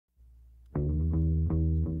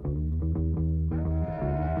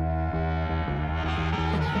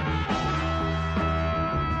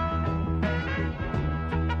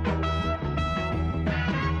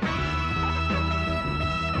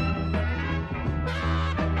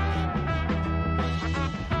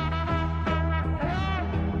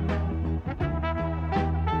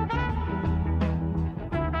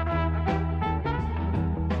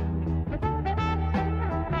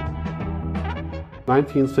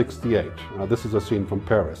1968. This is a scene from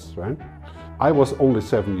Paris, right? I was only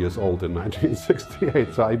 7 years old in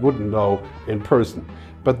 1968, so I wouldn't know in person.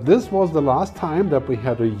 But this was the last time that we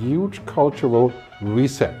had a huge cultural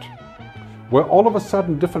reset, where all of a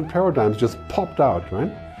sudden different paradigms just popped out,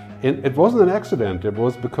 right? And it wasn't an accident, it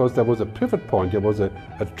was because there was a pivot point, there was a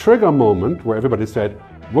trigger moment where everybody said,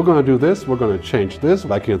 we're going to do this, we're going to change this.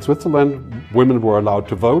 Like in Switzerland, women were allowed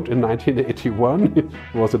to vote in 1981.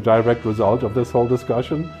 It was a direct result of this whole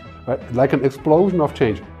discussion, right? Like an explosion of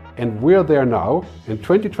change. And we're there now. In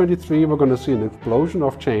 2023, we're going to see an explosion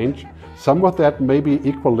of change. Some of that may be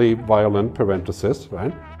equally violent, parenthesis,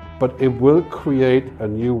 right? But it will create a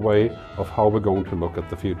new way of how we're going to look at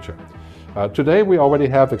the future. Today we already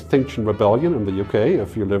have Extinction Rebellion in the UK.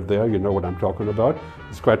 If you live there, you know what I'm talking about.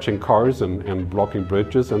 Scratching cars and blocking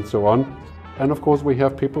bridges and so on. And of course we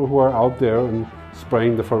have people who are out there and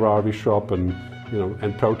spraying the Ferrari shop and,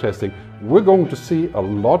 and protesting. We're going to see a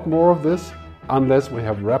lot more of this unless we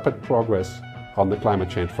have rapid progress on the climate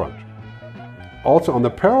change front. Also on the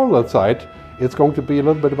parallel side, it's going to be a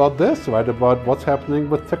little bit about this, right? About what's happening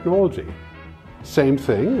with technology. Same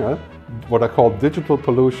thing, what I call digital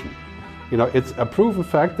pollution. It's a proven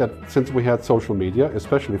fact that since we had social media,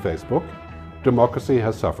 especially Facebook, democracy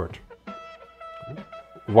has suffered.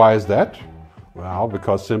 Why is that? Well,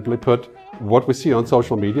 because simply put, what we see on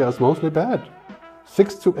social media is mostly bad.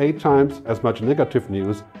 6 to 8 times as much negative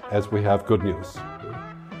news as we have good news.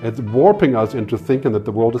 It's warping us into thinking that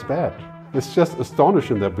the world is bad. It's just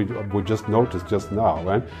astonishing that we just noticed just now,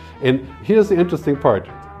 right? And here's the interesting part.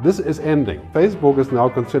 This is ending. Facebook is now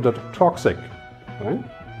considered toxic, right?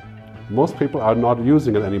 Most people are not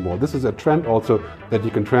using it anymore. This is a trend also that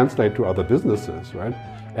you can translate to other businesses, right?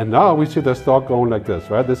 And now we see the stock going like this,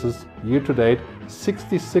 right? This is year to date,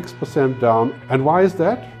 66% down. And why is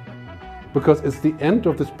that? Because it's the end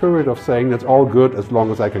of this period of saying it's all good as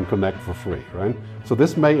long as I can connect for free, right? So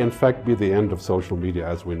this may in fact be the end of social media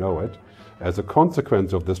as we know it, as a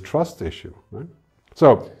consequence of this trust issue, right?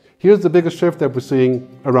 So here's the biggest shift that we're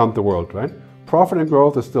seeing around the world, right? Profit and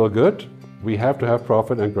growth is still good. We have to have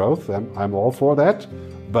profit and growth. I'm all for that.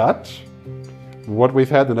 But what we've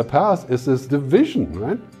had in the past is this division,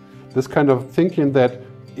 right? This kind of thinking that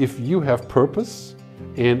if you have purpose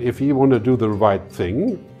and if you want to do the right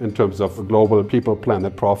thing in terms of global people,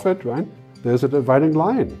 planet, profit, right? There's a dividing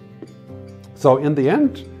line. So in the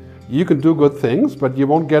end, you can do good things, but you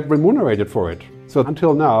won't get remunerated for it. So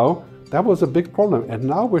until now, that was a big problem. And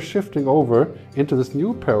now we're shifting over into this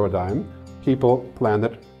new paradigm, people,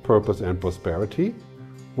 planet, purpose and prosperity,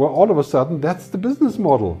 where all of a sudden that's the business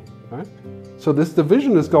model, right? So this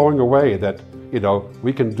division is going away that,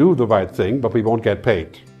 we can do the right thing, but we won't get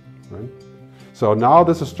paid, right? So now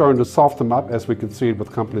this is starting to soften up as we can see it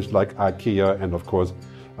with companies like IKEA and of course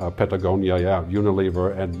Patagonia,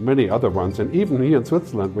 Unilever and many other ones. And even here in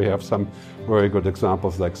Switzerland we have some very good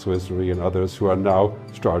examples like Swiss Re and others who are now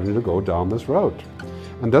starting to go down this road.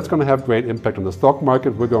 And that's going to have great impact on the stock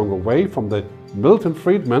market. We're going away from the Milton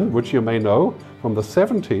Friedman, which you may know from the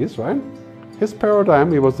 70s, right? His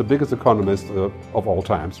paradigm, he was the biggest economist of all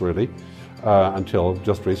times, really, until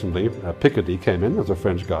just recently. Piketty came in as a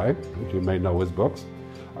French guy, which you may know his books.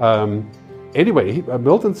 Anyway,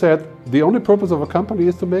 Milton said, the only purpose of a company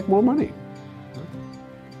is to make more money.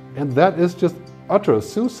 And that is just utter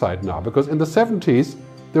suicide now, because in the 70s,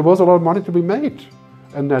 there was a lot of money to be made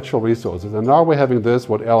and natural resources. And now we're having this,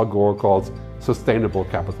 what Al Gore calls sustainable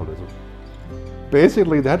capitalism.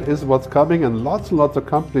 Basically, that is what's coming, and lots of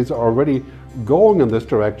companies are already going in this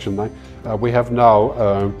direction. We have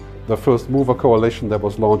now the first mover coalition that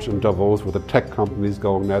was launched in Davos with the tech companies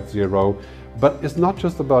going net zero. But it's not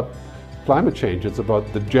just about climate change, it's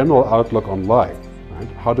about the general outlook on life,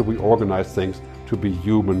 right? How do we organize things to be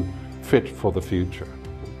human, fit for the future?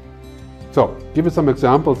 So, give you some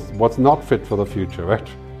examples what's not fit for the future, right?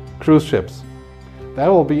 Cruise ships. That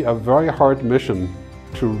will be a very hard mission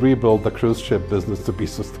to rebuild the cruise ship business to be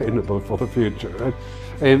sustainable for the future, right?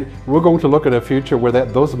 And we're going to look at a future where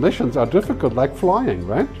those missions are difficult, like flying,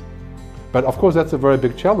 right? But of course that's a very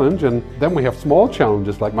big challenge, and then we have small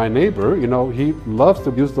challenges like my neighbor, he loves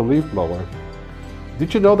to use the leaf blower.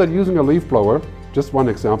 Did you know that using a leaf blower, just one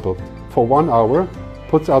example, for 1 hour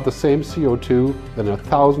puts out the same CO2 than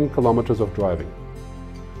 1,000 kilometers of driving?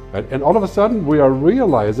 Right? And all of a sudden we are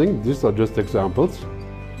realizing, these are just examples,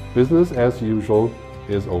 business as usual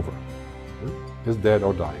is over, is dead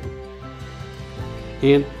or dying.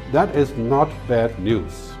 And that is not bad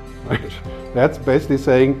news, right? That's basically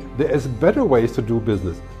saying there is better ways to do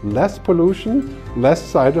business. Less pollution, less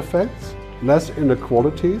side effects, less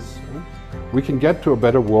inequalities. Right? We can get to a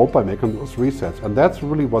better world by making those resets. And that's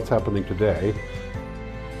really what's happening today.